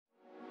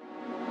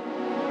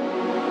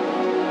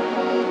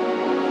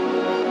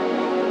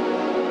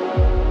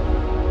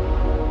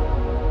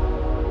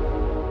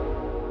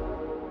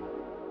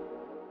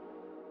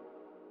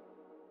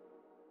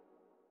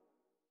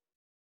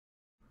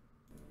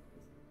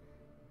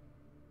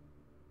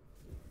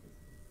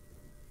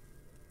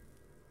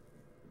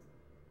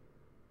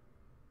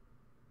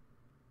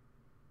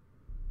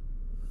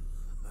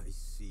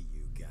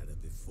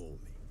before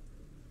me.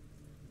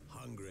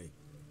 Hungry,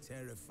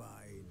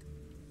 terrified,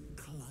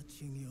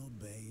 clutching your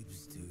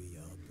babes to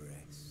your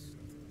breast.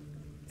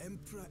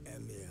 Emperor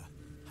Emir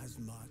has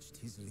marched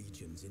his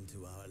legions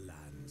into our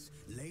lands,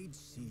 laid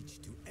siege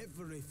to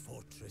every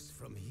fortress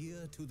from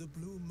here to the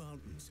Blue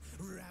Mountains.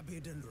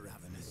 Rabid and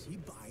ravenous, he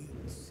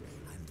bites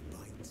and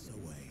bites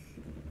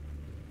away.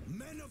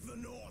 Men of the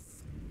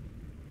North,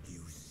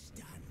 you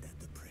stand at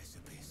the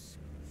precipice.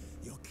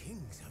 Your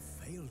kings have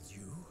failed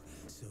you,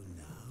 so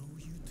now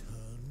you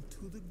turn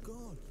to the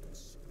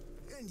gods.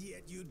 And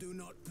yet you do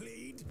not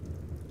plead.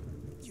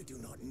 You do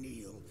not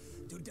kneel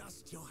to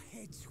dust your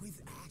heads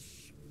with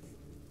ash.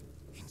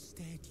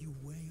 Instead you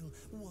wail,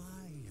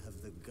 why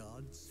have the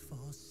gods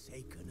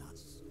forsaken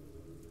us?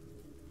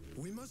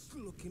 We must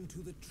look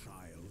into the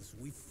trials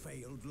we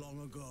failed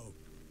long ago.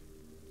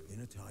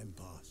 In a time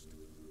past,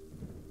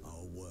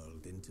 our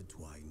world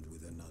intertwined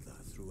with another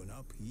through an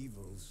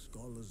upheaval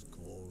scholars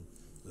call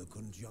the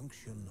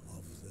conjunction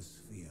of the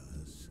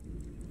spheres.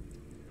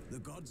 The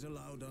gods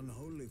allowed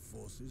unholy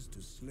forces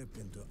to slip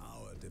into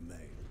our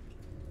domain.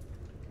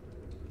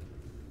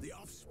 The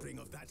offspring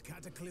of that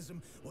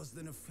cataclysm was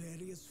the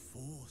nefarious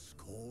force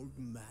called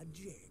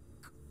magic.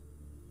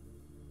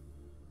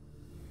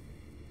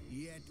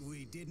 Yet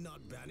we did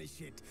not banish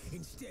it,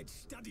 instead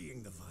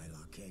studying the vile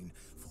arcane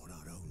for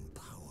our own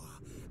power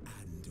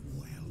and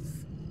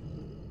wealth.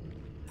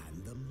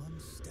 And the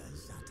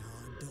monsters at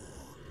our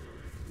door,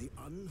 the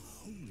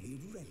unholy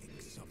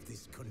relics of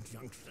this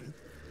conjunction.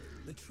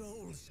 The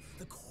trolls,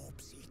 the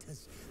corpse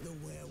eaters, the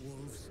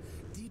werewolves.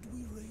 Did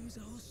we raise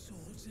our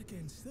swords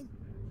against them?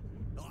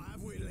 Or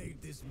have we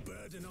laid this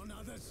burden on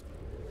others?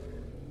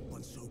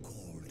 On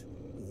so-called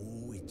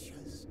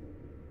witches.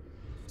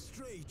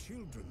 Stray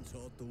children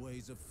taught the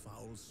ways of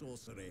foul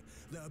sorcery,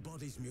 their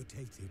bodies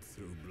mutated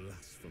through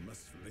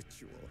blasphemous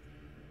ritual.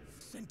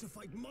 Sent to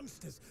fight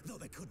monsters, though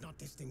they could not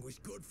distinguish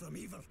good from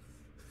evil.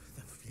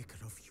 The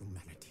flicker of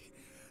humanity,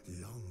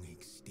 long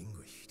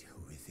extinguished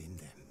within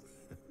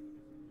them.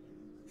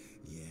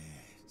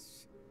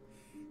 Yes,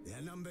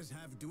 their numbers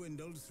have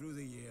dwindled through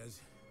the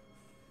years.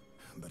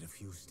 But a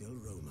few still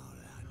roam our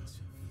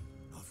lands,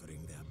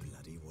 offering their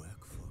bloody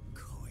work for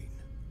coin.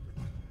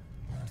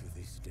 To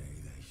this day,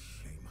 they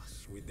shame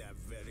us with their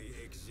very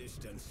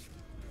existence.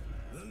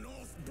 The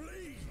North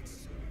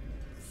bleeds,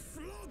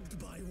 flogged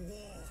by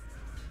war.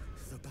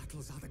 The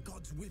battles are the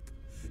gods' whip,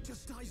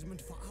 chastisement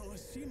for our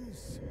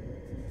sins.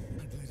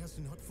 And let us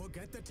not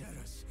forget the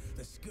terrors,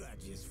 the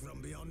scourges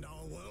from beyond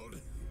our world.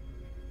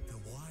 The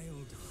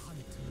wild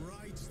hunt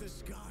rides the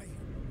sky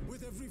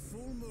with every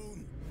full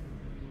moon.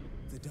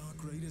 The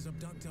Dark Raiders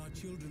abduct our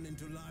children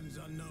into lands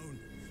unknown.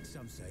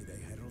 Some say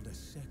they herald a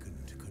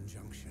second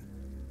conjunction.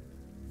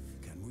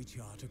 Can we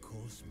chart a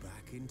course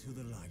back into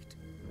the light?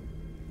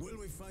 Will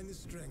we find the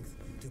strength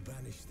to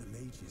banish the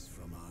mages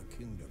from our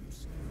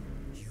kingdoms?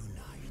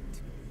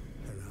 Unite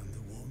around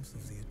the warmth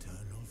of the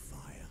eternal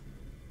fire.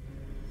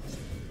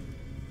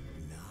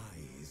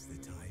 Nigh is the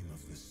time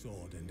of the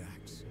sword and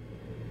axe.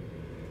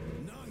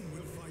 None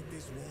will fight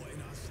this war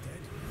in our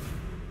stead.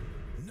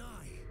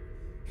 Nigh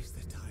is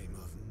the time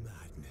of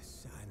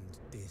madness and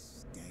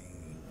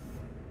disdain.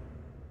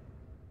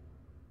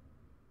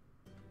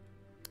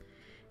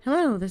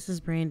 Hello, this is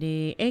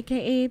Brandy,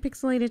 aka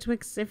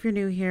PixelatedTwix. If you're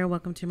new here,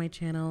 welcome to my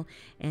channel,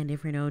 and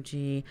if you're an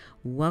OG,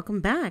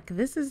 welcome back.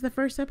 This is the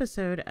first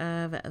episode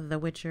of The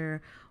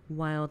Witcher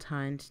Wild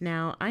Hunt.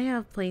 Now, I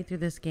have played through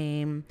this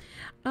game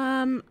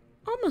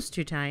almost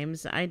 2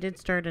 times. I did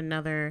start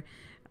another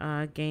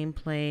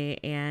gameplay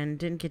and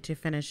didn't get to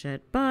finish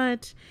it,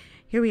 but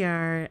here we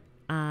are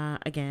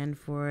again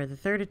for the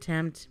 3rd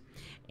attempt,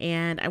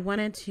 and I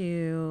wanted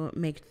to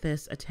make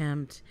this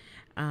attempt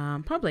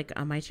public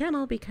on my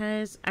channel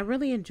because I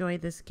really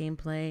enjoyed this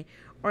gameplay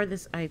or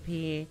this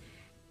IP,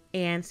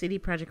 and CD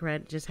Projekt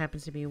Red just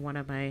happens to be one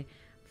of my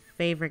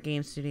favorite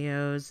game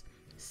studios,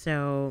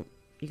 so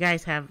you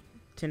guys have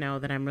to know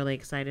that I'm really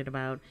excited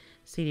about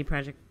CD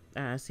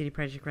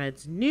Projekt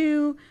Red's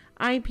new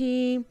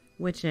IP,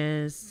 which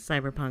is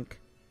Cyberpunk.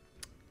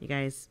 You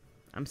guys,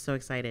 I'm so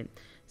excited.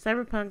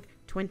 Cyberpunk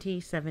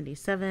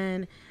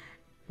 2077,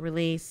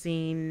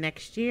 releasing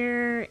next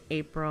year,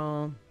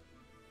 April.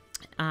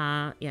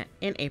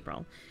 In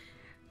April.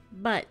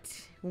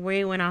 But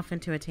we went off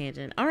into a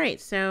tangent. All right,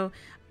 so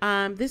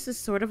this is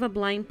sort of a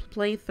blind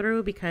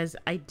playthrough because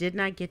I did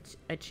not get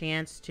a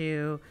chance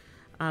to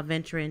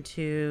venture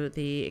into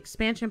the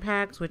expansion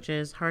packs, which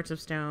is Hearts of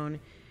Stone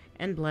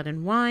and Blood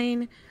and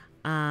Wine.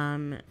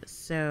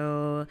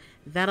 So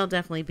that'll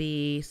definitely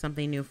be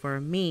something new for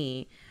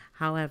me.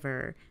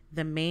 However,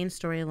 the main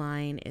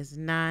storyline is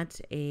not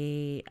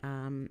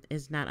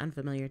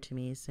unfamiliar to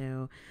me.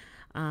 So,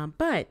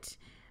 but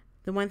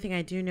the one thing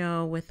I do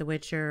know with The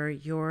Witcher,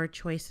 your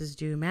choices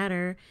do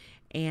matter,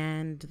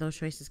 and those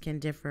choices can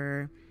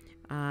differ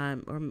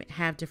or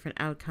have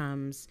different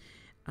outcomes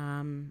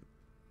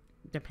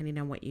depending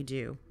on what you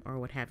do or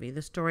what have you. The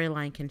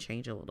storyline can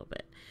change a little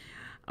bit.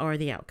 or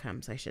the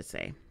outcomes, I should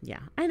say. Yeah,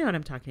 I know what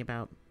I'm talking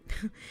about.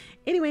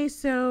 Anyway,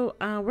 so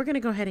we're going to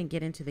go ahead and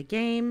get into the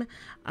game.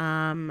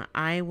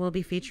 I will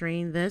be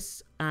featuring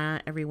this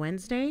every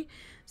Wednesday.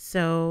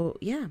 So,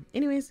 yeah.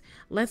 Anyways,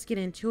 let's get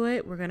into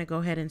it. We're going to go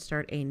ahead and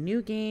start a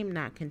new game,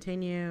 not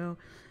continue.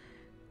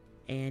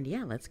 And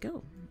yeah, let's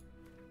go.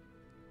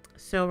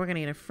 So we're going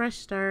to get a fresh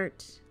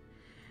start.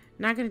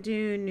 Not going to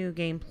do new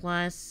game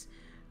plus.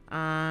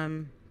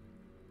 Let's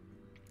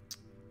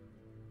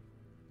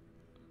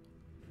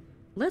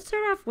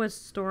start off with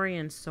story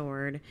and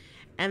sword.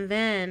 And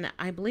then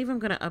I believe I'm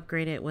going to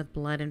upgrade it with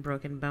blood and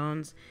broken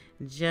bones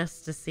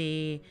just to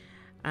see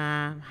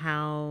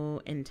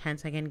how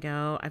intense I can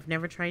go. I've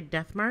never tried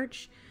Death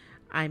March.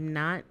 I'm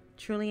not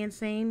truly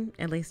insane,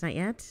 at least not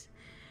yet.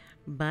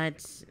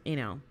 But, you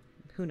know,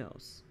 who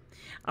knows?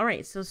 All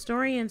right, so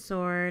story and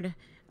sword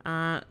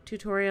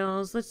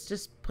tutorials. Let's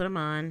just put them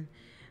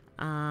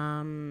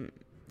on.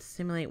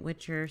 Simulate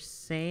Witcher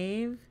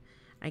save,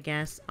 I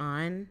guess,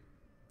 on.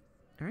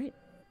 All right.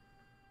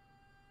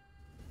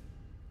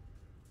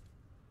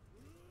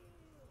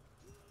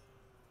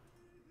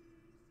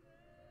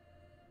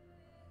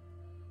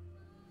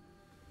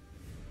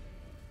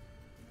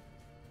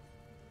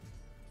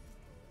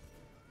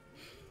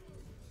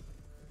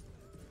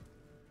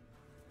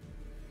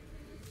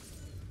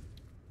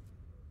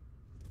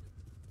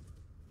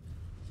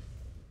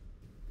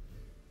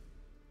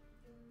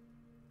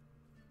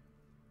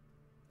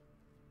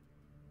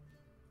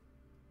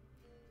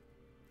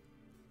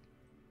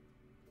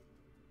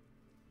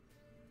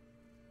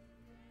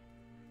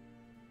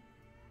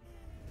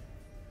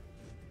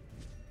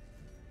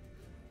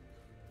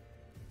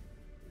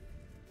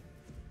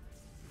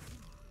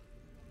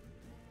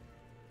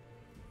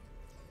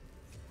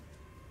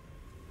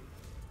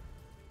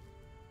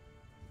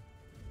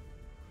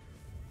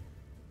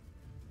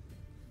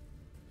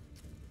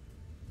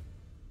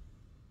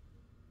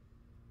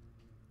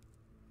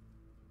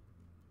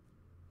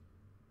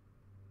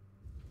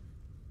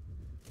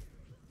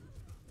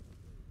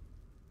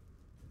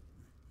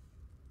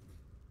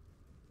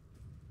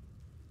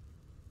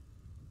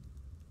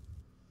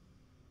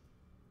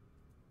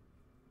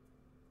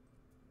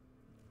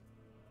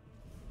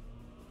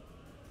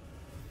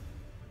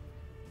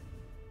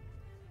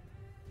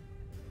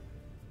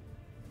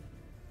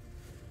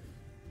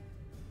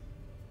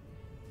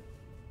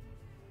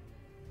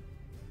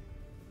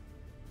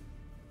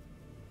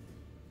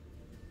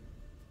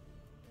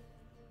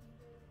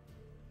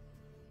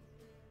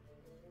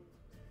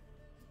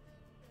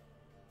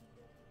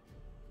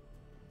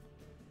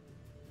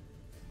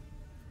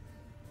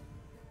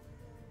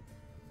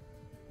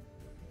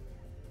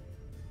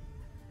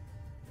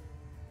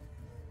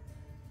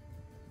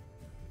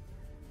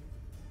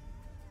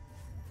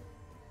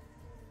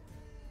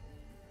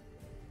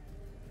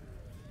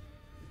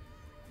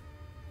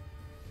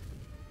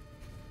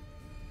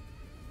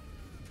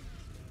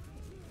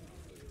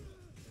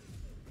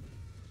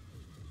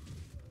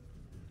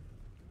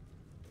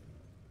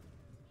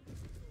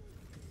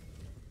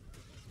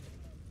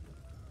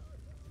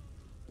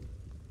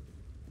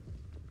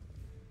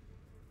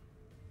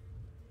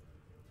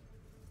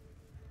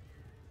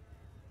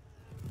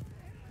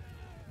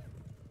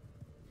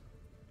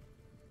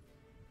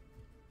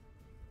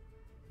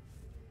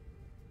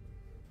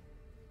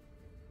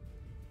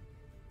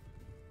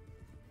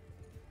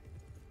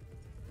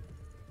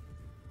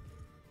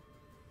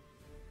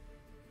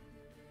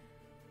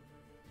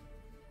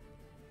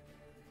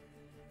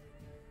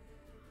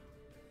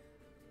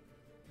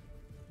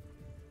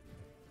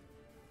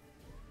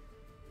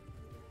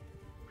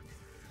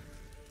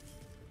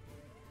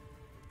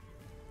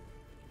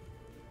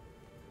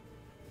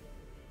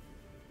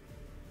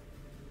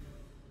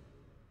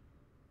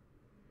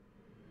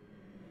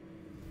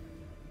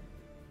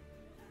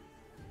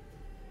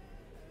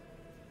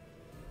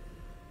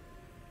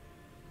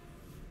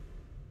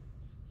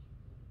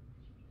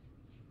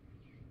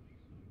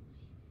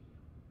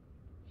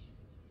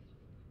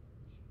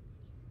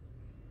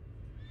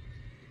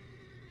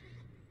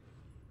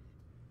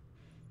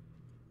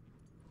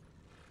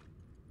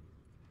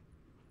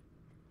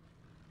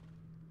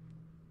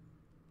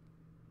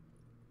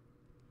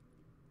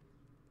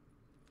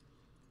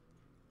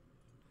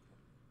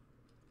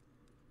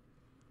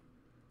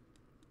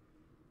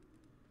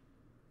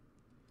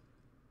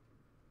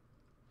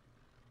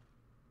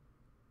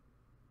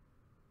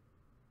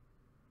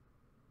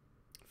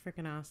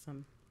 Freaking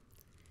awesome.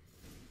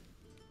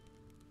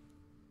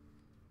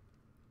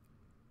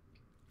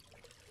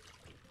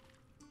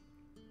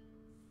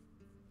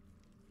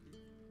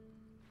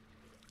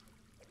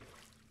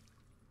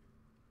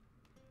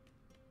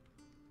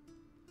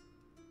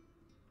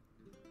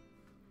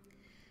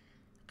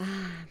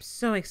 I'm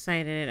so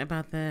excited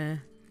about the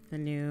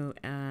new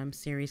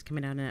series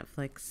coming out on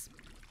Netflix.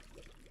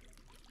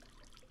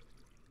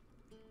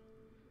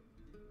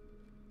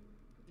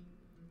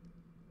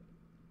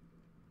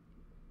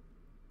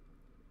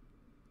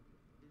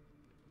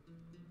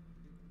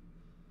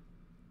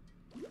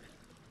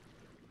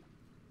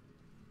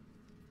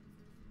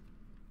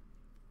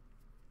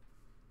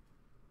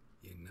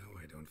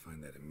 don't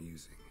find that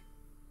amusing.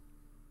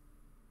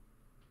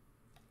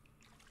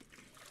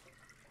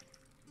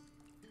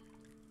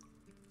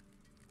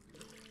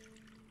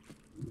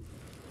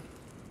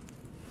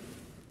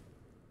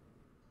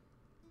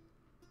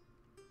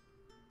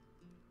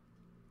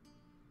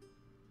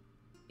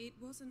 It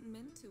wasn't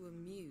meant to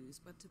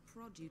amuse, but to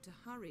prod you to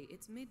hurry.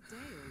 It's midday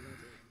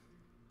already.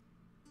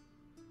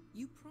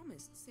 You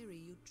promised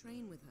Ciri you'd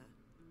train with her.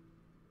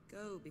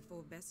 Go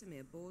before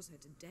Vesemir bores her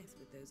to death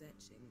with those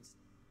etchings.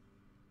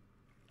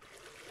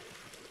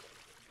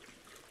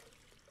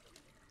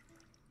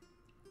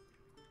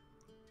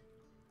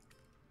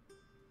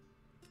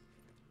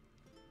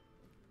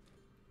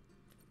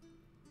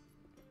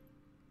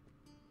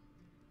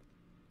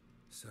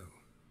 So,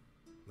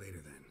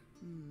 later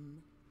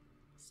then.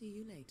 See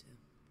you later.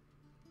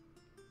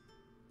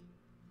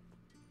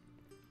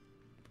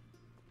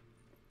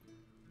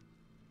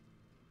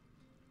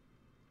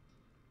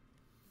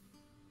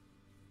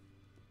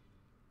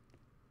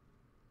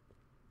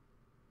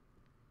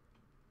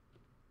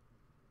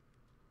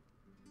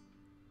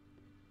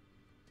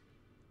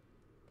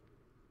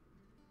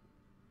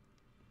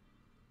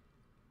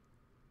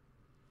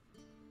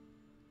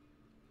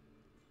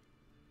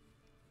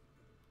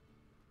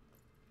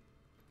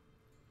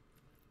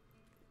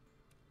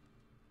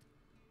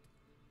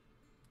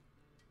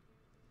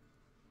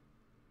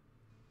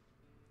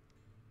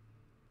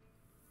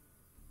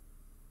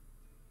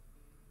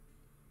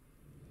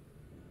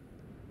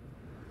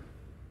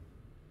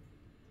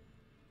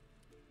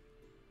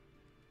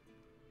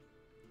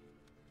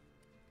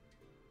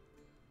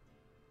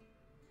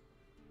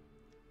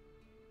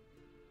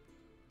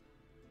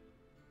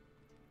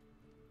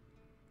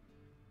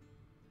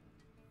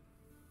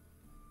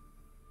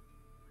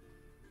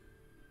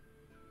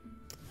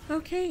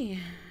 Okay.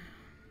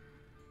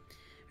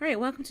 Alright,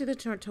 welcome to the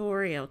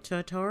tutorial.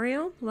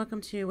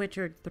 Welcome to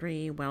Witcher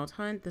 3 Wild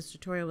Hunt. This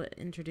tutorial will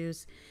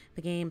introduce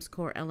the game's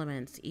core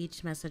elements.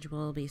 Each message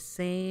will be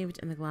saved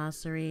in the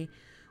glossary,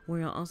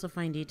 where you'll also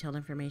find detailed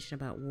information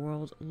about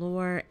world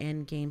lore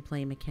and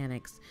gameplay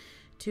mechanics.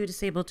 To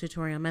disable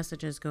tutorial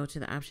messages, go to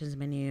the options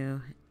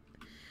menu.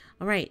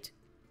 Alright,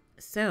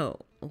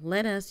 so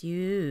let us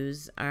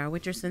use our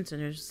Witcher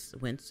senses.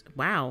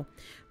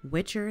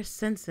 Witcher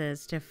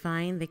senses to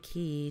find the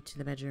key to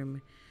the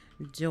bedroom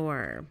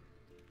door.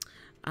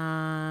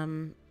 Yeah,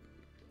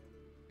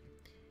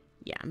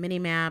 mini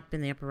map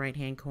in the upper right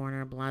hand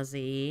corner,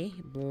 blasé,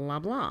 blah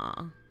blah.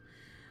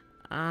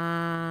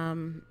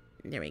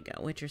 There we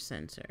go. Witcher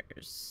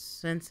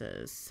sensors.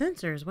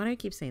 Why do I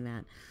keep saying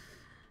that?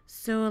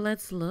 So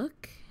let's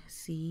look,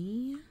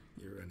 see.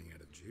 You're running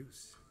out of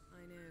juice.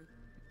 I know.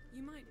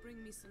 You might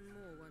bring me some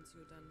more once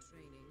you're done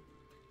training.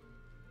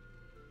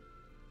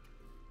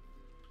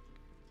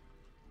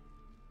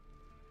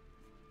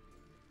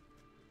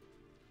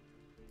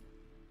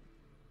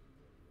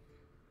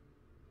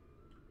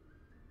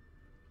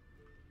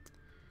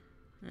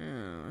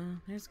 Oh,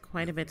 there's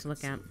quite a bit to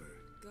look at.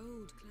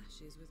 Gold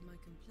clashes with my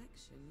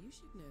complexion. You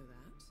should know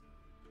that.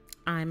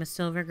 I'm a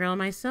silver girl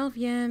myself,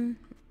 Yen.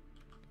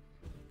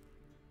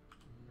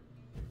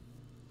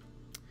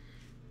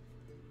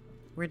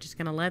 We're just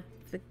gonna let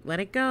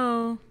it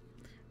go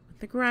with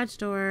the garage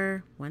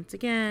door once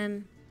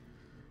again.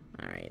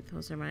 All right,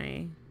 those are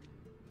my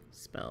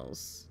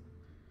spells.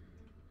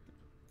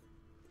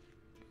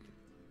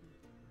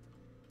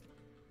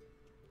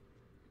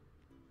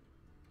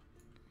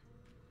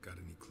 Got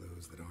any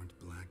clothes that aren't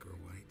black or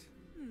white?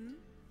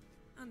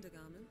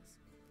 Undergarments.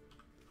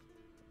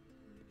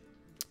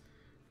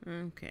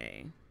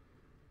 Okay.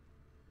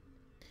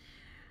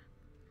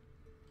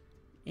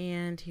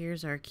 And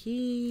here's our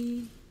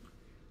key.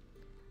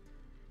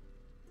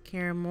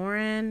 Kaer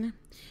Morhen.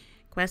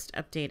 Quest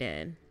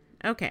updated.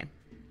 Okay.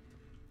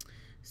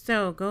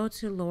 So go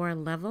to lore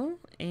level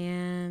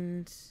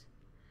and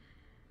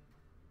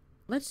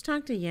let's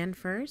talk to Yen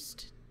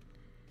first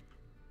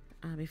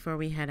before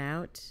we head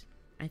out.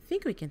 I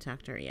think we can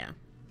talk to her, yeah.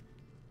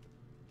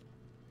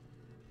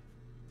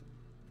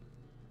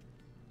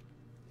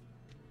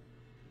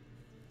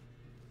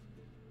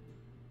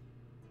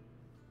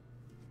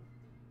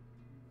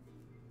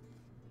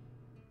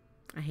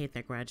 I hate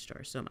that garage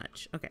door so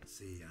much. Okay.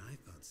 See, I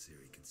thought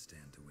Ciri could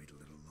stand to wait a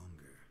little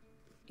longer.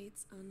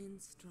 It's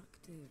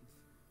uninstructive,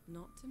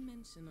 not to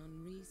mention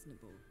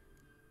unreasonable.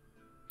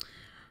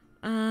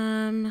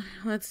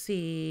 Let's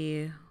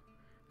see.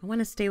 I want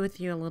to stay with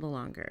you a little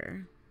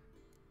longer.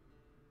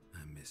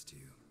 I missed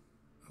you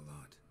a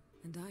lot.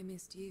 And I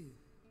missed you,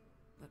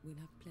 but we'll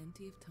have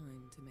plenty of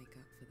time to make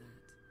up for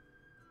that.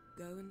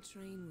 Go and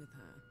train with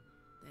her,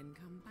 then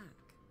come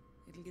back.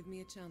 It'll give me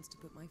a chance to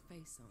put my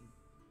face on.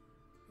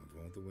 Of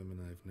all the women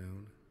I've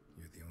known,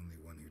 you're the only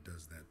one who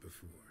does that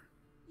before.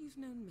 You've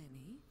known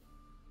many.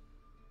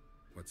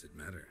 What's it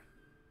matter?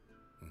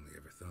 Only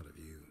ever thought of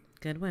you.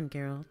 Good one,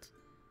 Geralt.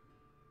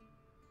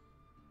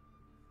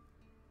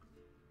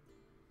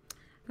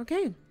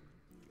 Okay.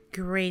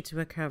 Great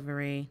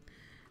recovery.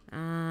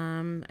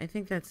 I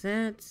think that's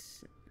it.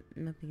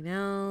 Nothing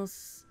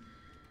else.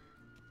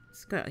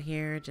 Let's go out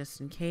here just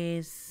in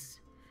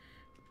case.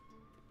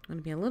 I'm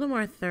gonna be a little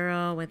more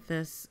thorough with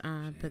this,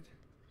 but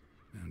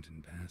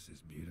Mountain Pass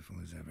is beautiful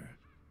as ever.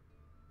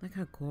 look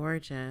how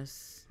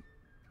gorgeous.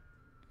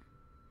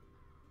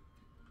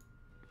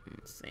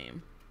 Let's see.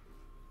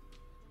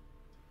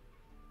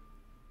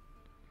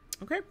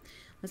 Okay,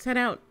 let's head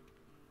out.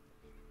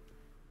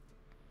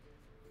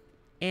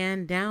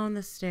 And down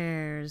the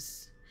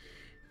stairs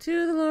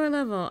to the lower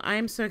level.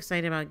 I'm so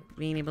excited about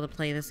being able to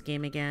play this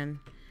game again.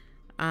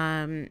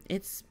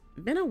 It's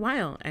been a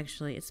while,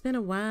 actually. It's been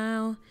a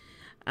while.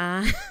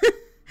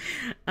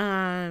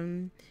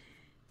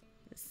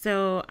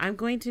 So I'm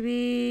going to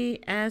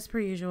be, as per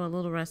usual, a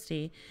little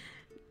rusty.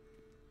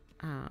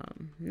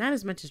 Not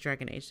as much as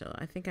Dragon Age, though.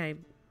 I think I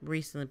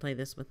recently played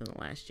this within the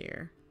last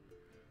year.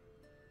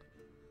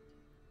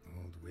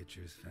 Old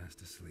Witcher's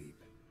fast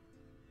asleep.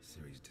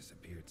 Ciri's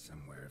disappeared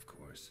somewhere, of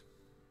course.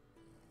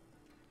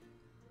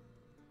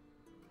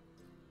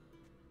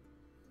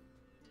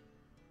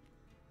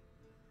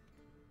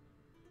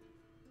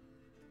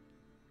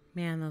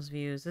 Man, those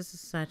views. This is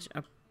such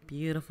a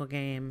beautiful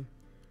game.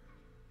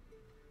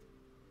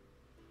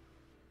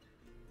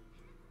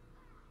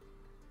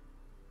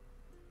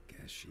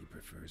 Guess she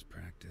prefers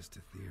practice to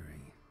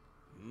theory.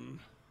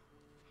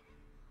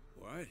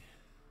 What?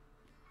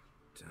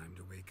 Time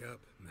to wake up,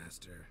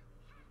 Master.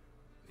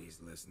 These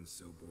lessons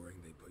so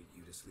boring they put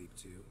you to sleep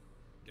too?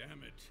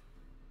 Damn it.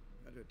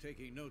 Had her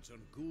taking notes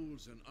on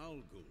ghouls and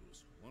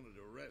owl-ghouls. Wanted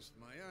to rest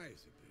my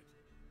eyes a bit.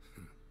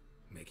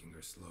 Making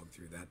her slog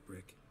through that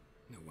brick?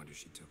 No wonder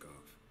she took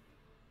off.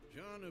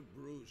 John of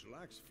Bruges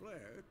lacks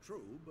flair,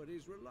 true, but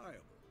he's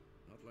reliable.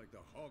 Not like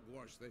the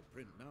hogwash they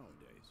print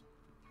nowadays.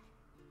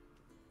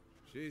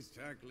 She's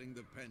tackling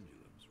the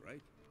pendulums,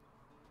 right?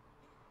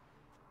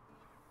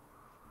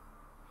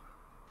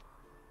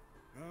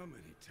 How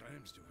many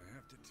times do I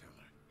have to tell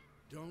her?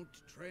 Don't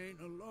train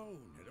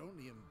alone. It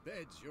only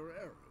embeds your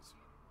errors.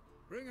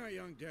 Bring our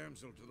young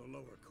damsel to the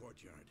lower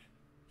courtyard.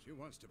 She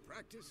wants to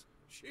practice,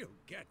 she'll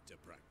get to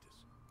practice.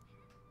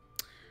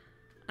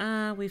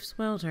 We've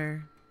spoiled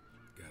her.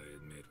 Gotta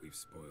admit, we've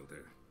spoiled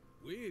her.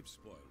 We've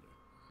spoiled her.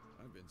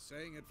 I've been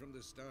saying it from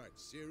the start.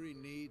 Ciri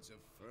needs a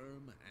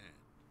firm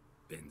hand.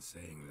 Been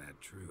saying that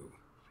true,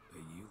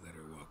 but you let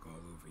her walk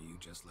all over you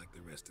just like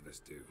the rest of us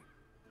do.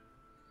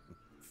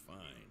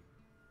 Fine.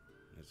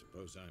 I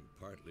suppose I'm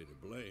partly to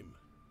blame,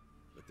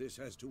 but this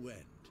has to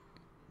end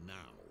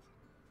now.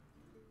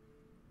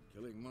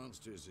 Killing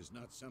monsters is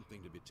not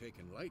something to be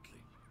taken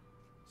lightly.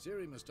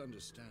 Ciri must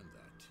understand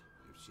that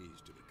if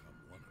she's to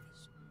become one of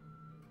us.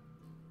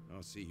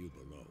 I'll see you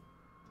below.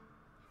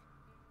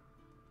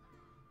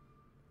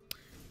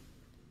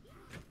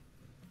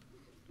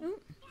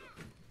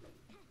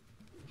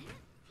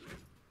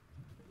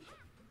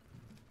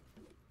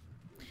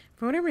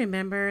 From what I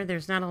remember,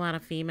 there's not a lot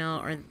of female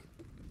or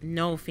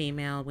no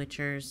female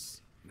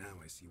Witchers.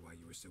 Now I see why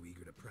you were so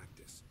eager to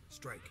practice.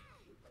 Strike.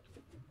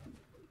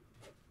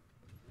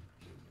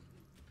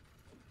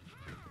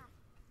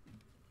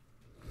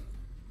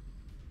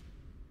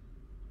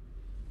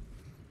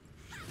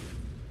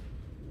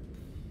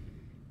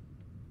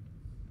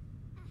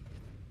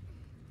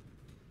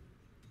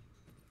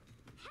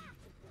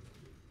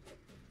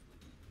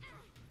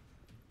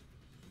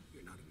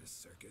 You're not in a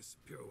circus.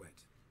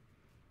 Pirouette.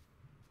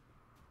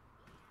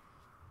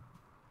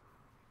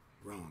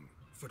 Wrong.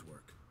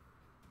 Footwork.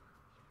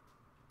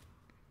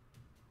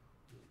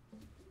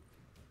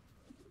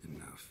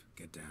 Enough.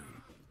 Get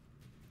down.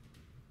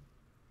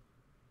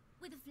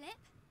 With a flip?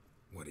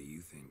 What do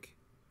you think?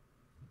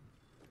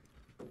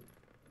 All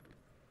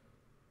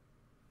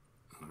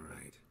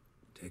right.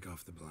 Take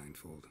off the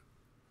blindfold.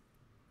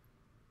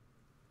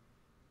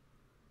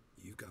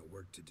 You've got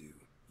work to do.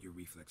 Your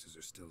reflexes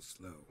are still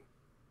slow.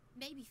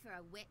 Maybe for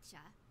a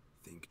witcher.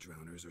 Think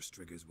drowners or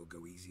striggers will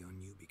go easy on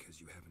you because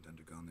you haven't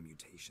undergone the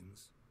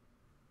mutations?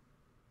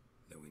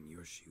 Though in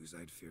your shoes,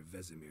 I'd fear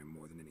Vesemir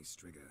more than any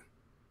strigger.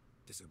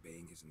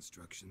 Disobeying his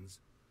instructions?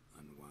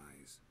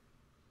 Unwise.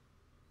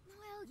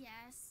 Well,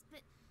 yes,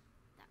 but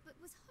that book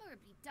was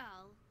horribly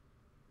dull.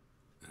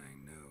 I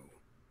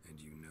know. And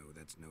you know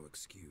that's no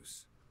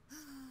excuse.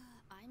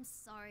 I'm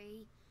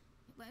sorry.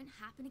 It won't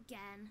happen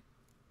again.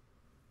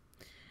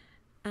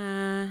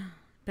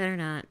 Better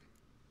not.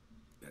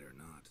 Better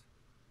not.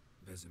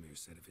 Vesemir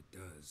said if it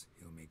does,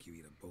 he'll make you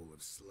eat a bowl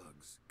of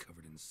slugs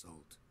covered in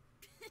salt.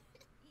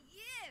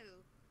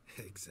 You!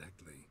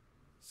 Exactly.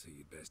 So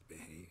you'd best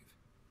behave.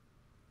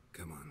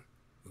 Come on.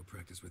 We'll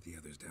practice with the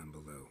others down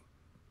below.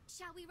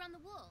 Shall we run the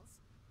walls?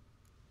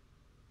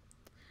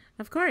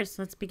 Of course.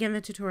 Let's begin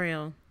the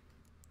tutorial.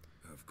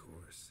 Of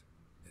course.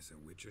 Is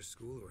a Witcher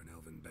school or an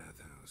elven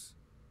bathhouse?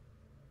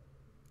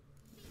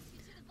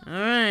 All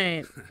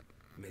right.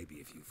 Maybe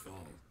if you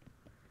fall.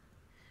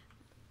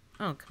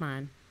 Oh, come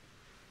on.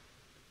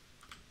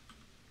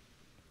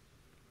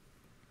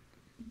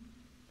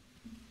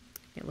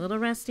 Get a little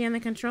rusty on the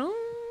controls.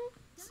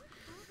 Don't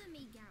bother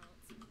me,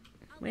 Geralt.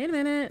 I'll Wait a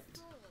minute.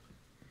 fall.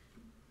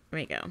 There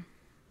we go.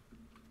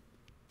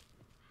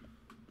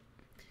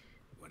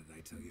 What did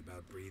I tell you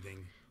about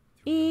breathing?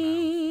 Through your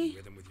mouth, in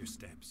rhythm with your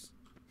steps.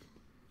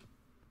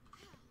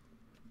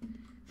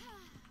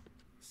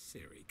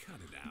 Cut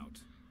it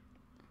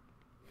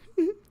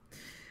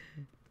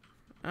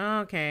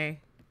out. Okay.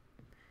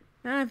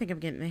 I think I'm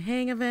getting the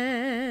hang of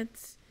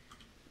it.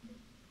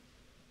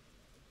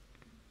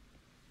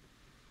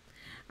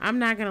 I'm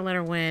not gonna let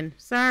her win.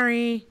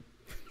 Sorry.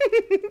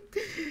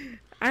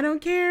 I don't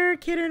care,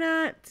 kid or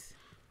not.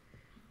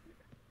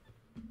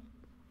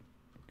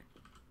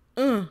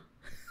 Ugh.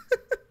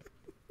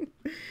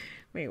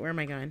 Wait, where am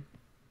I going?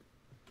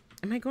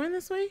 Am I going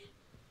this way?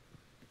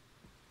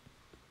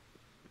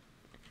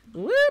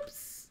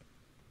 Whoops.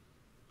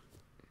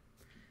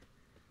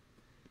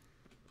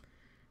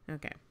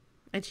 Okay.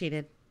 I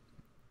cheated.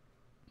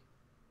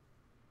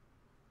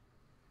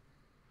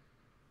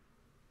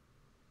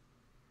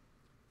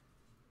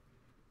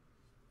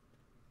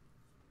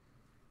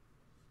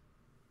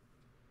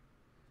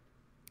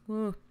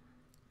 Whoa.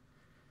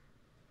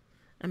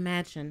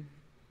 Imagine.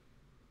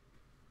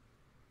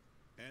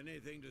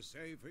 Anything to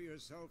say for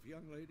yourself,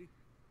 young lady?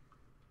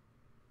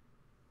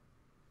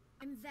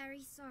 I'm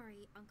very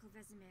sorry, Uncle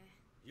Vesemir.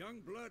 Young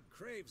blood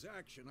craves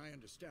action, I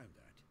understand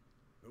that.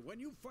 But when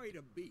you fight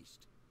a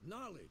beast,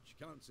 knowledge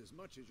counts as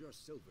much as your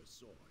silver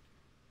sword.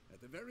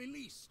 At the very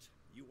least,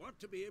 you ought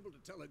to be able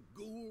to tell a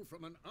ghoul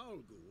from an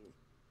owl ghoul.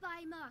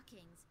 By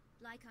markings,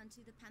 like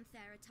unto the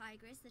Panthera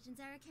tigris that in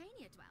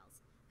Zerrikania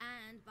dwells,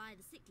 and by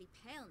the sickly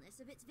paleness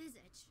of its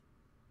visage.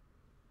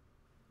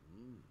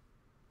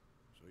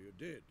 So you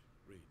did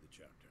read the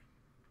chapter.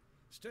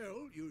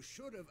 Still, you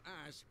should have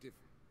asked if...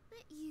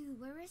 But you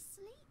were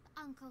asleep,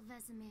 Uncle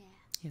Vesemir.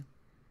 Yeah.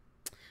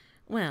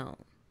 Well,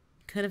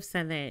 could have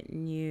said that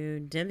you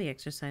did the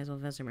exercise while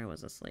Vesemir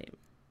was asleep.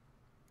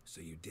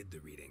 So you did the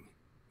reading.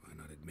 Why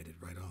not admit it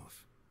right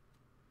off?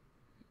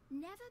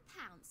 Never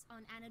pounce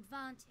on an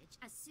advantage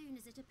as soon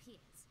as it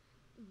appears.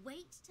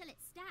 Wait till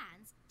it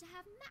stands to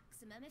have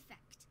maximum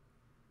effect.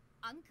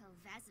 Uncle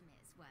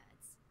Vesemir's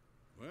words.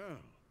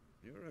 Well,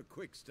 you're a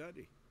quick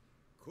study.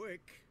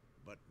 Quick,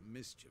 but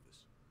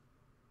mischievous.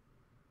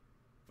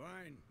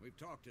 Fine, we've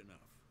talked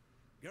enough.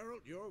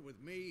 Geralt, you're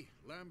with me,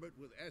 Lambert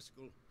with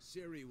Eskel,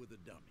 Ciri with the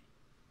dummy.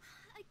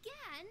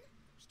 Again?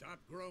 Stop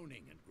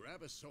groaning and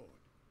grab a sword.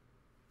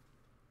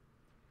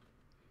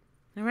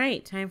 All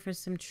right, time for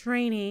some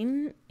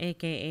training,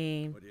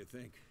 aka What do you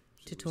think?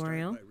 Should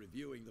tutorial. we start by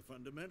reviewing the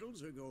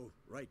fundamentals or go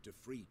right to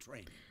free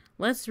training?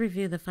 Let's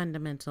review the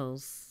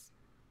fundamentals.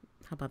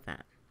 How about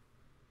that?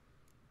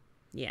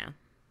 Yeah.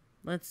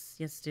 Let's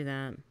just do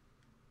that.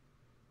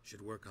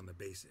 Should work on the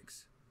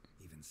basics.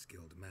 Even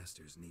skilled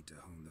masters need to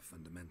hone the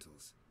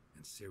fundamentals,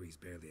 and Ciri's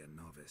barely a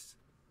novice.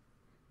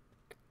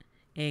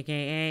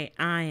 AKA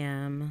I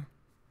am.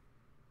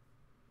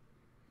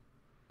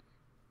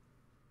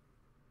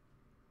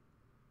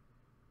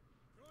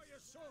 Draw your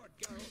sword,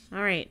 Geralt.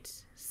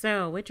 Alright,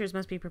 so Witchers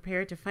must be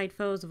prepared to fight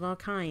foes of all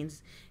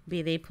kinds,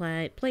 be they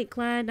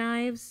plate-clad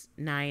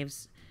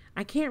knives,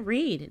 I can't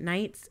read,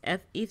 knights,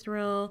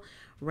 ethereal,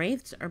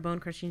 wraiths, or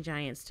bone-crushing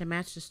giants. To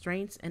match the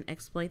strengths and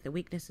exploit the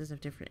weaknesses of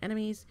different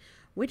enemies,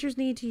 Witchers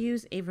need to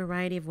use a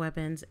variety of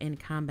weapons and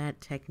combat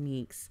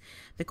techniques.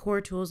 The core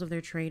tools of their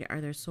trade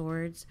are their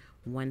swords,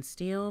 one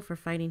steel for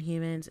fighting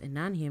humans and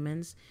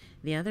non-humans,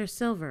 the other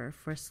silver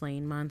for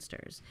slaying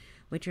monsters.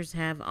 Witchers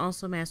have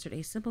also mastered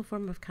a simple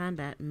form of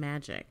combat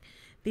magic.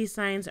 These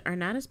signs are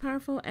not as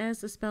powerful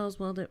as the spells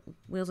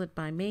wielded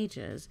by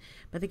mages,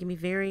 but they can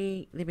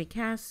be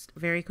cast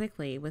very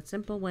quickly with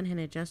simple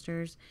one-handed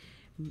gestures,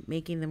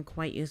 making them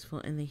quite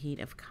useful in the heat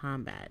of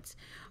combat.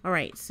 All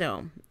right,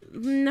 so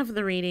enough of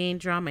the reading.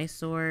 Draw my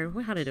sword.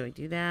 How do I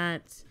do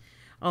that?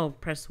 Oh,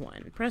 press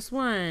 1. Press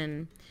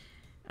 1.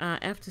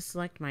 F to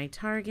select my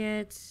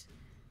target.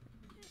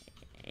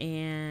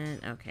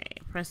 And okay,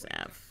 press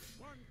F.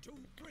 1, 2,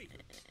 3.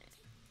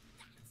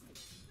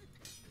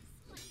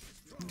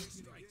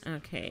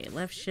 Okay,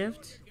 left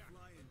shift.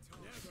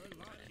 Never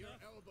lock your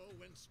elbow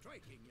when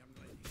striking, young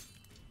lady.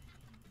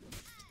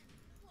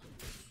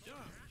 Dodge.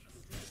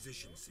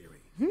 Position,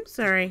 Ciri.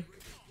 Sorry.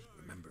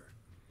 Remember.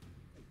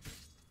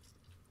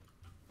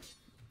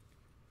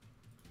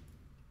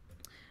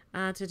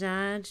 To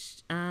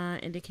dodge,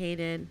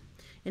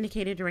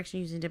 indicated direction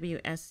using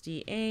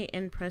WSDA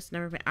and press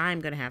number. I'm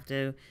gonna have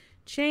to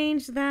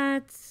change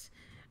that,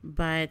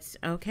 but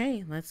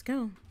okay, let's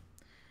go.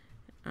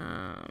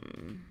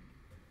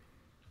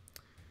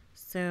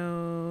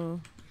 So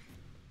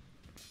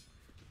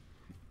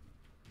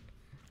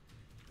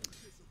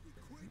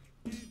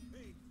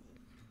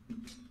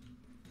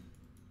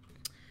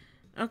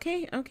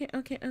okay.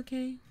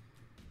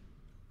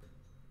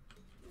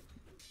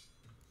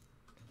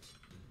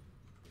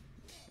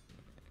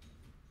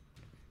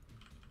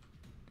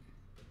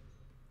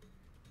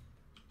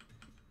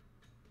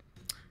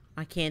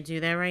 I can't do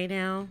that right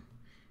now.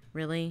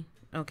 Really?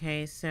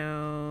 Okay,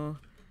 so...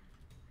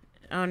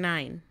 Oh,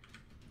 9.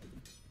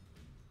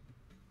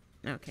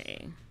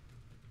 Okay.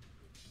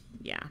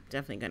 Yeah,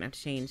 definitely gonna have to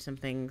change some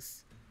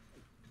things.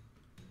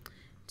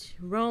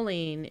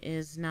 Rolling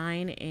is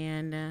 9,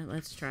 and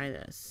let's try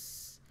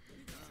this.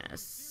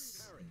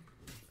 Yes.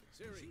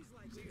 Ciri,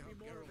 see how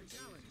Geralt's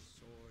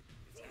sword.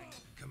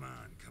 Come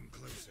on, come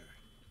closer.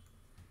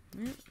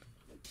 Yep.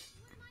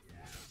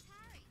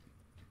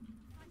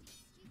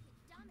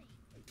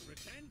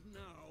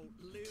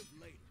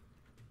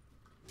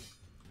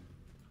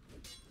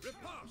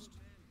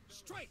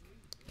 Strike!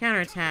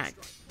 Counterattack.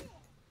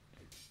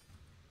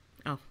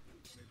 Oh.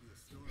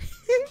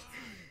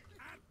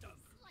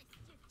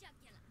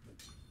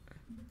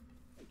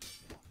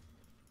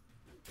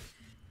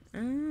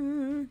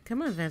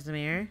 Come on,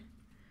 Vesemir.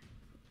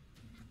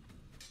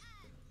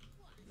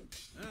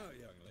 Now,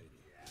 young lady,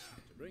 to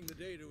bring the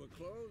day to a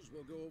close,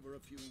 we'll go over a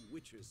few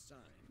witches'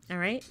 signs. All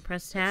right,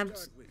 press Let's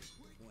tabs. start with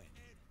Gwen.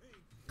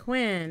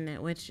 Quinn,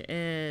 which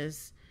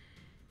is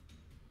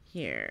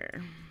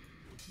here.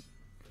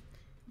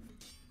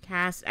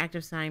 Cast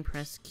active sign,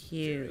 press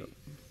Q.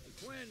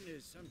 Gwen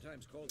is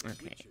sometimes called the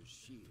Okay. Witch's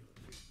Shield.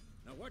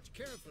 Now watch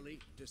carefully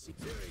to see.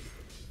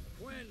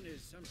 Gwen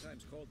is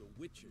sometimes called the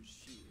Witch's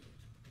Shield.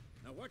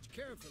 Now watch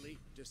carefully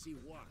to see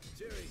why.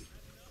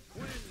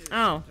 Gwen is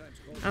Oh, sometimes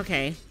called the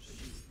okay. Witch's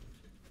Shield.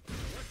 Now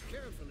watch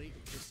carefully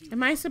to see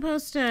Am I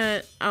supposed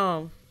to?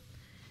 Oh,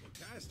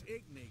 Cast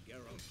Igni,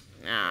 Geralt.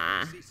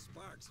 ah, See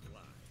sparks fly.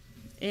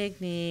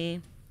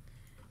 Igni.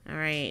 All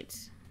right.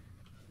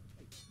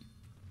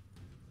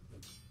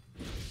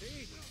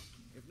 See?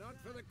 If not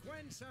for the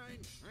Gwen sign,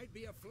 I'd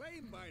be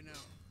aflame by now.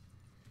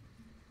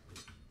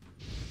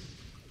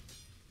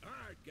 All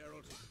right,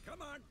 Geralt.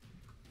 Come on.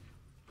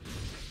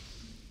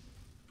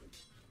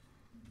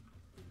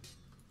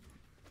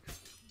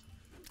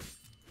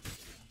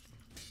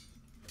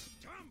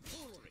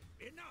 Tomfoolery.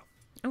 Enough.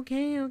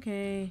 Okay,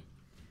 okay.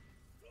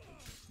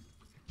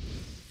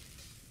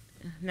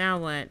 Now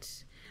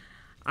what?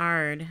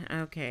 Ard.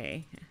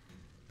 Okay.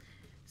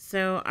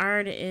 So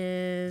Ard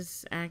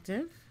is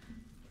active.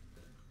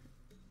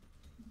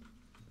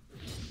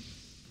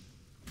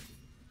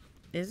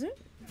 Is it?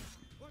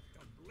 What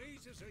the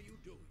blazes are you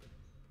doing?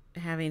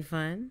 Having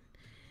fun.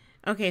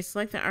 Okay,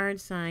 select the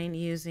Ard sign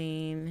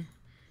using,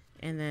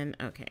 and then,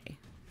 okay.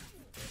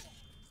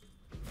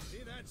 See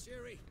that,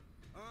 Siri?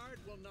 Ard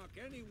will knock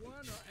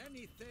anyone or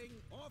anything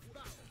off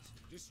balance.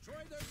 Destroy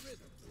their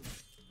rhythm.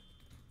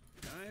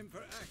 Time for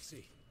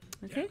Axie.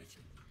 Okay. Damn it.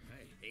 I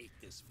hate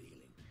this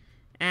feeling.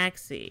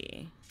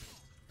 Axie.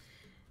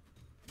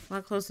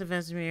 While close to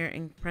Vesemir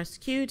and press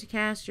Q to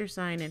cast your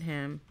sign at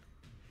him.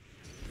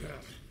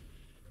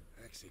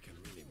 Axie can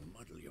really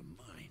muddle your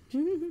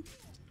mind.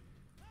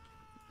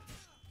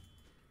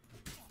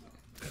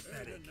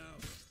 Pathetic. Now,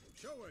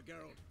 show her,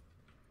 Geralt.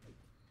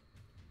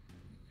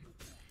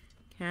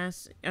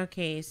 Cast.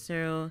 Okay,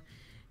 so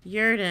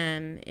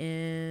Yerden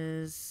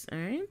is.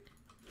 Alright.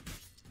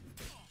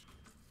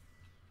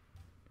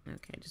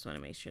 Okay, just want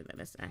to make sure that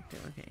it's active.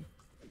 Okay.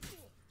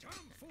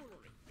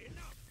 Tomfoolery.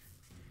 Enough.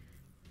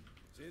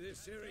 See this,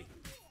 Siri?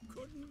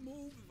 Couldn't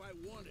move if I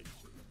wanted.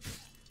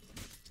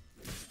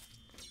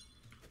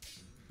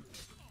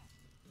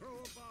 Throw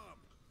a bomb.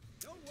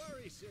 Don't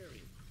worry,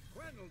 Siri.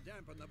 Gwen will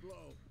dampen the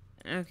blow.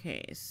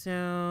 Okay,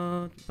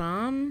 so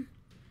bomb.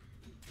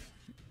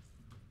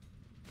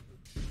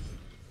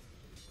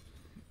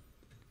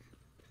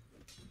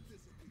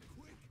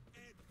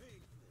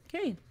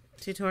 Okay,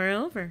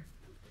 tutorial over.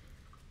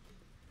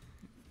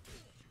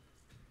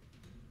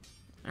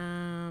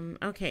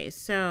 Okay,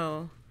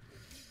 so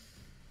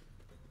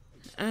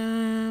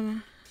okay.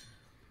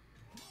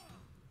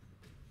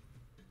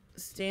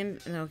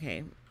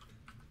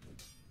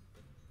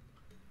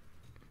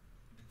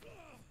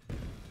 I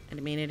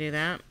didn't mean to do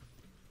that.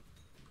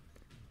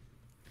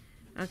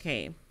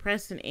 Okay,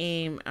 press and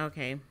aim.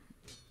 Okay.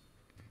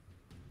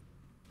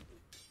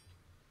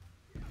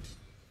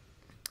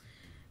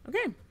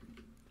 Okay.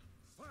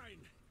 Fine.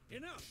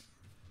 Enough.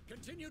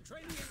 Continue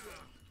training it well.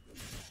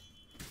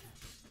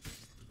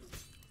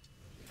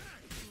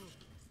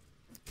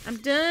 I'm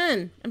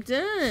done. I'm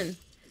done.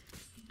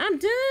 I'm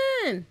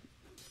done.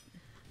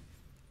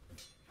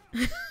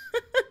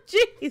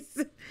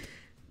 Jeez.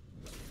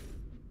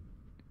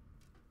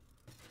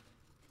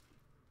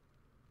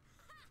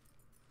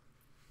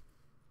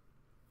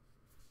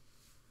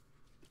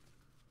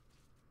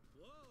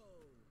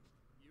 Whoa.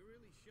 You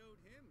really showed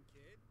him,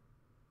 kid.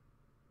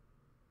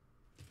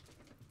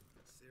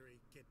 Siri,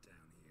 get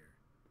down here.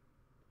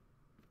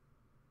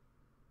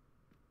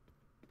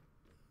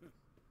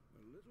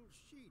 A little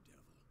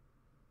she-devil.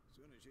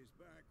 Soon as she's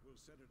back, we'll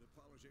set her to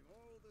polishing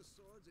all the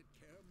swords at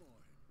Kaer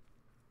Morhen.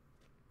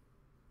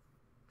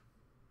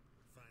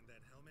 Find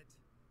that helmet?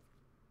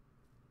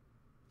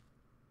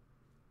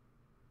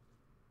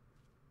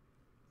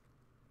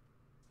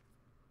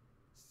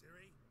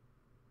 Siri?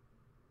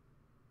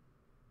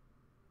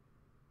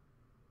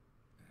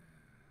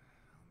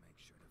 I'll make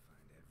sure to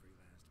find every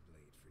last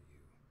blade for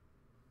you.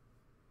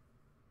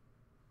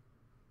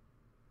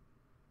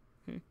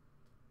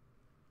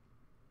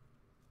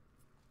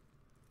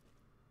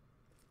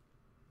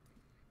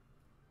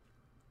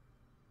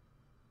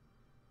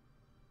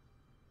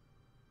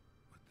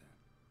 What the?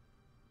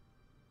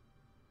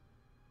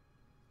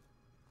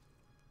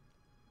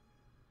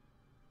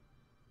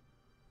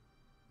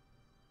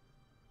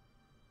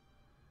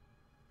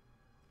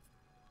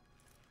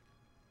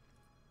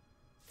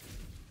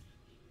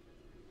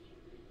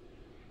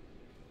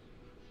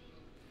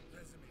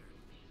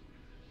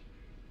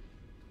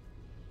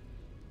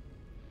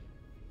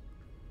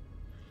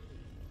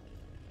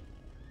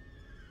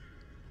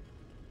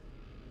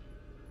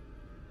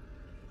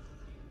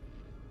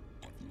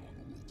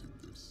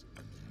 did this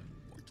again,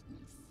 White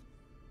Wolf.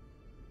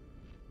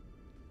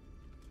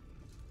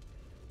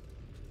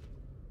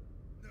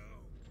 No.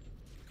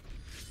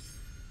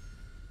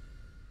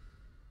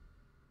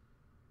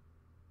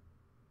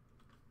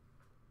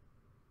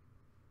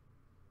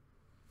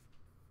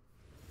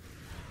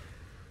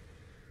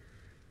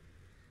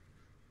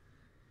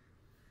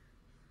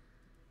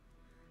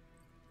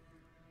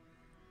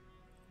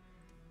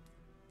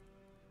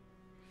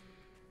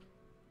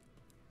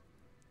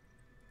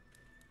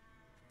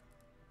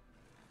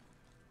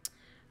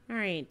 All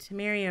right,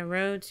 Temeria,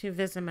 Road to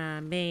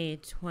Vesemir, May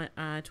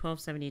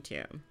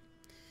 1272.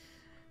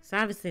 So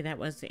obviously that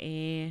was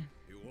a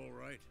You all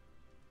right?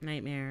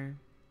 nightmare.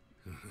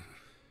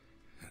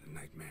 Had a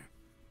nightmare.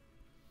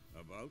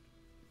 About?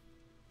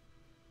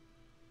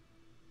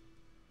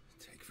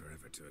 Take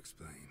forever to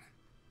explain.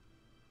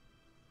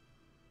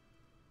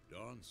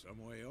 Dawn's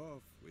some way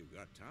off. We've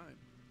got time.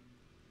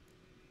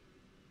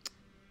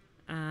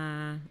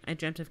 I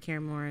dreamt of Kaer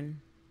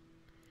Morhen.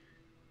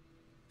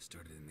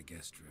 Started in the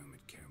guest room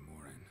at Kaer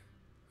Morhen.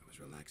 I was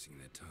relaxing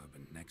in a tub,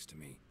 and next to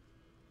me,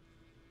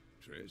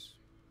 Triss?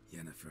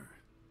 Yennefer.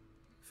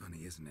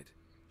 Funny, isn't it?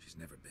 She's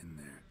never been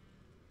there.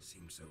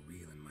 Seemed so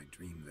real in my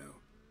dream, though.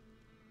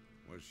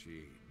 Was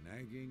she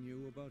nagging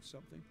you about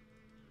something?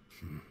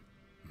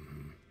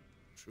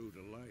 True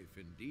to life,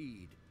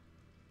 indeed.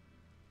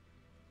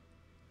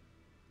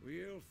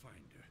 We'll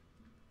find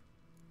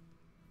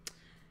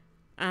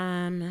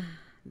her.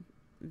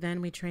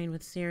 Then we trained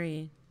with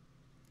Ciri.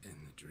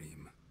 In the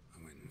dream,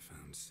 I went and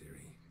found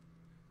Ciri.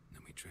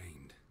 Then we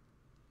trained.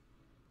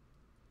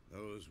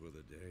 Those were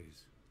the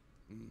days.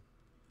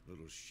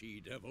 Little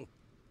she-devil.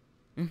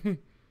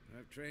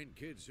 I've trained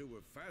kids who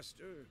were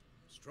faster,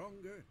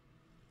 stronger,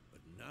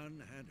 but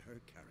none had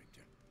her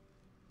character.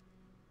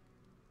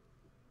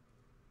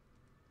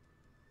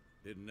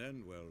 Didn't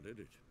end well, did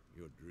it?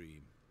 Your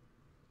dream?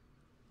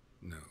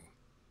 No.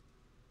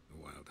 A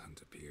wild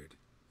hunt appeared,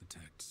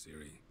 attacked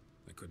Ciri.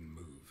 I couldn't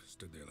move,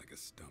 stood there like a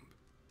stump.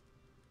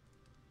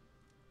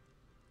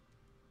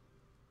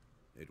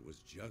 It was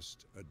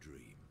just a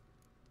dream.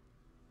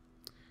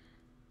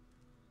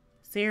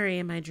 Ciri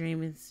in my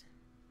dream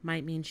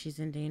might mean she's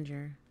in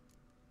danger.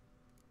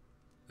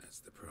 That's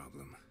the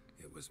problem.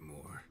 It was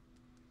more.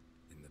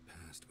 In the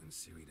past, when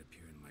Ciri'd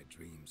appear in my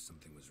dreams,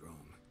 something was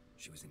wrong.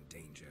 She was in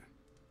danger.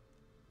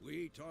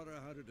 We taught her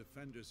how to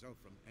defend herself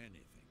from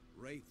anything,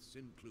 wraiths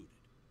included.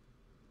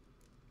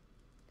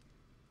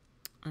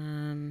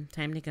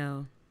 Time to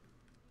go.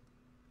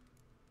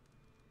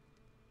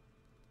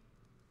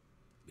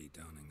 Be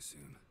dawning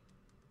soon.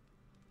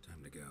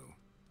 Time to go.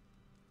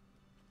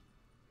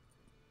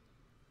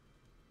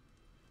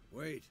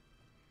 Wait.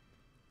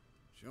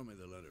 Show me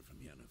the letter from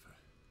Yennefer.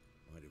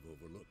 Might have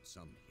overlooked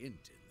some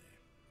hint in there.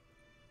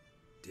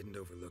 Didn't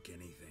overlook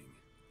anything.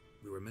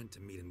 We were meant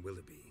to meet in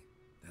Willoughby.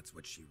 That's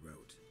what she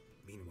wrote.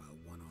 Meanwhile,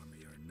 one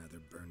army or another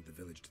burned the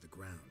village to the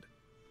ground.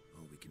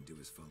 All we can do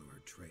is follow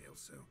her trail,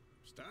 so...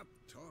 Stop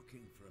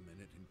talking for a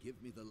minute and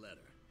give me the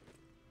letter.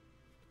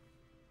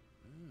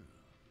 Ah,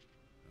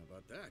 how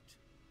about that?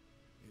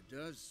 It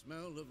does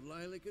smell of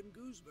lilac and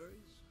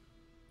gooseberries.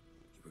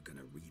 You were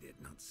gonna read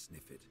it, not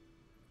sniff it.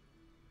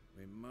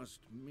 We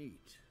must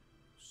meet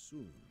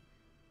soon.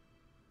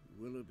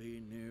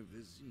 Willoughby near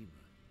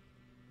Vesemir.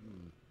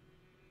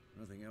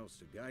 Nothing else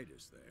to guide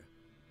us there.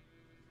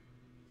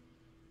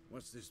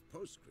 What's this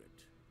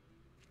postscript?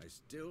 I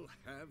still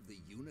have the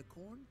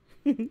unicorn?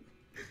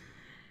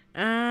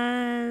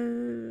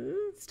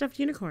 Stuffed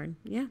unicorn,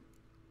 yeah.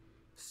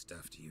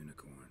 Stuffed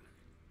unicorn.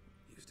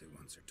 Used it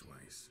once or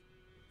twice.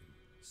 In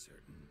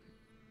certain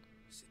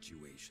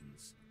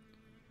situations.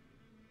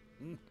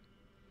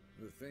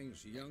 The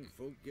things young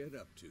folk get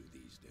up to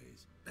these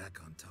days.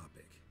 Back on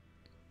topic.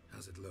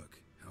 How's it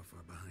look? How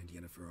far behind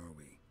Yennefer are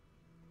we?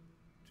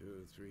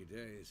 2 or 3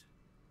 days.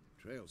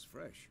 Trail's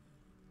fresh.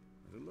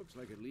 But it looks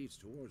like it leads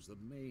towards the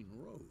main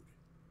road.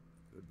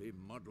 Could be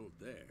muddled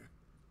there.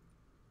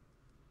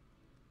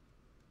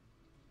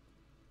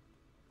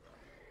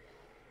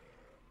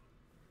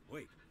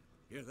 Wait,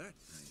 hear that?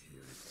 I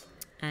hear it.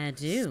 I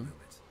do. Smell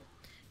it.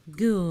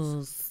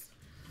 Ghouls.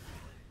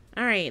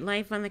 All right,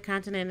 life on the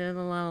continent.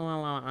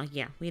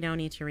 Yeah, we don't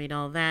need to read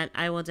all that.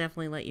 I will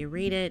definitely let you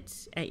read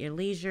it at your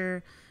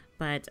leisure,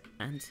 but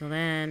until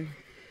then,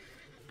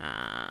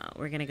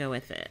 we're gonna go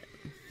with it.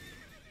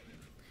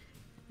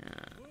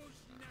 How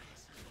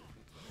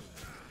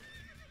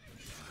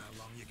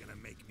long you gonna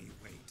make me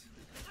wait?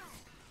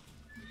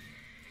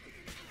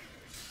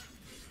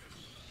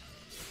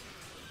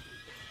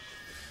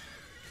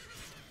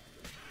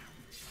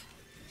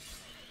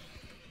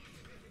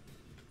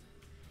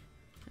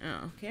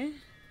 Oh, okay.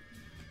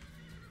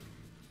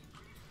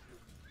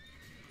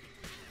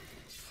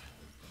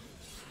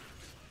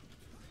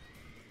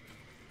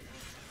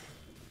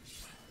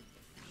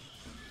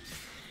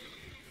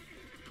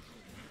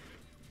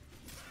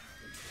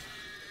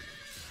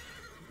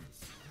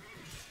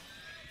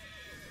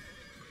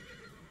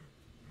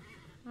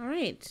 All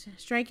right.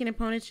 Striking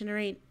opponents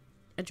generate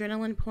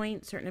adrenaline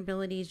points. Certain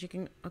abilities you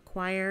can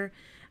acquire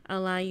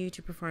allow you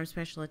to perform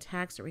special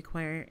attacks that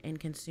require and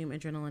consume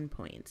adrenaline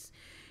points.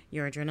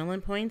 Your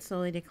adrenaline points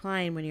slowly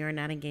decline when you are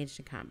not engaged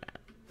in combat.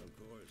 Of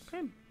course.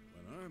 Okay.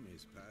 When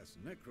armies pass,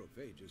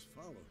 necrophages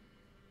follow.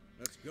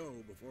 Let's go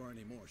before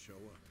any more show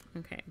up.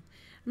 Okay.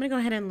 I'm going to go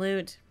ahead and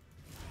loot.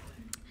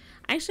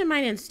 I actually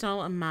might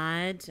install a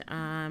mod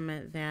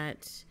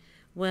that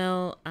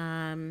will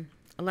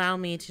allow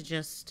me to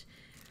just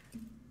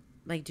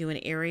like do an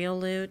aerial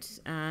loot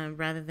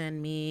rather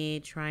than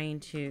me trying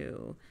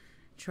to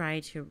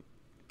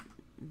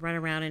run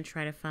around and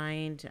try to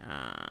find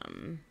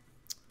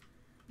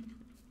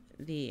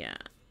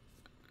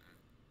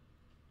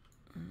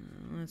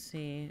let's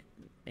see,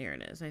 there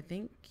it is. I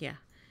think, yeah,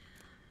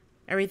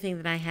 everything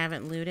that I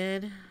haven't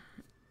looted,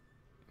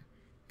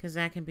 because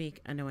that can be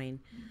annoying.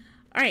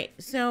 All right,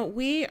 so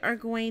we are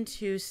going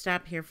to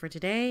stop here for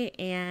today,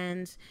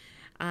 and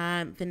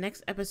the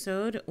next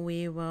episode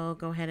we will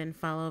go ahead and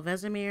follow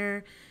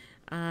Vesemir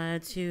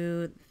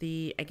to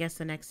the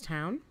next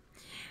town.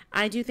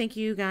 I do thank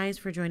you guys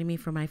for joining me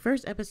for my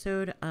first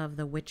episode of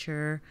The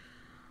Witcher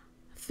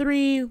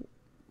 3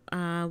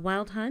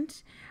 Wild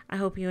Hunt. I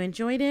hope you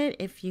enjoyed it.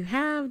 If you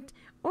have,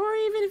 or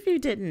even if you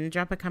didn't,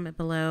 drop a comment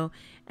below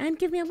and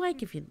give me a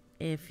like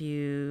if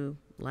you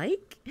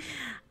like.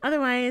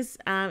 Otherwise,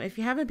 if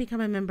you haven't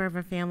become a member of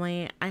our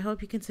family, I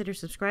hope you consider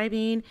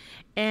subscribing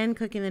and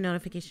clicking the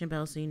notification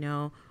bell so you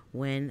know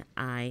when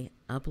I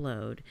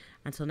upload.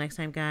 Until next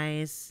time,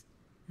 guys,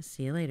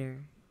 see you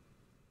later.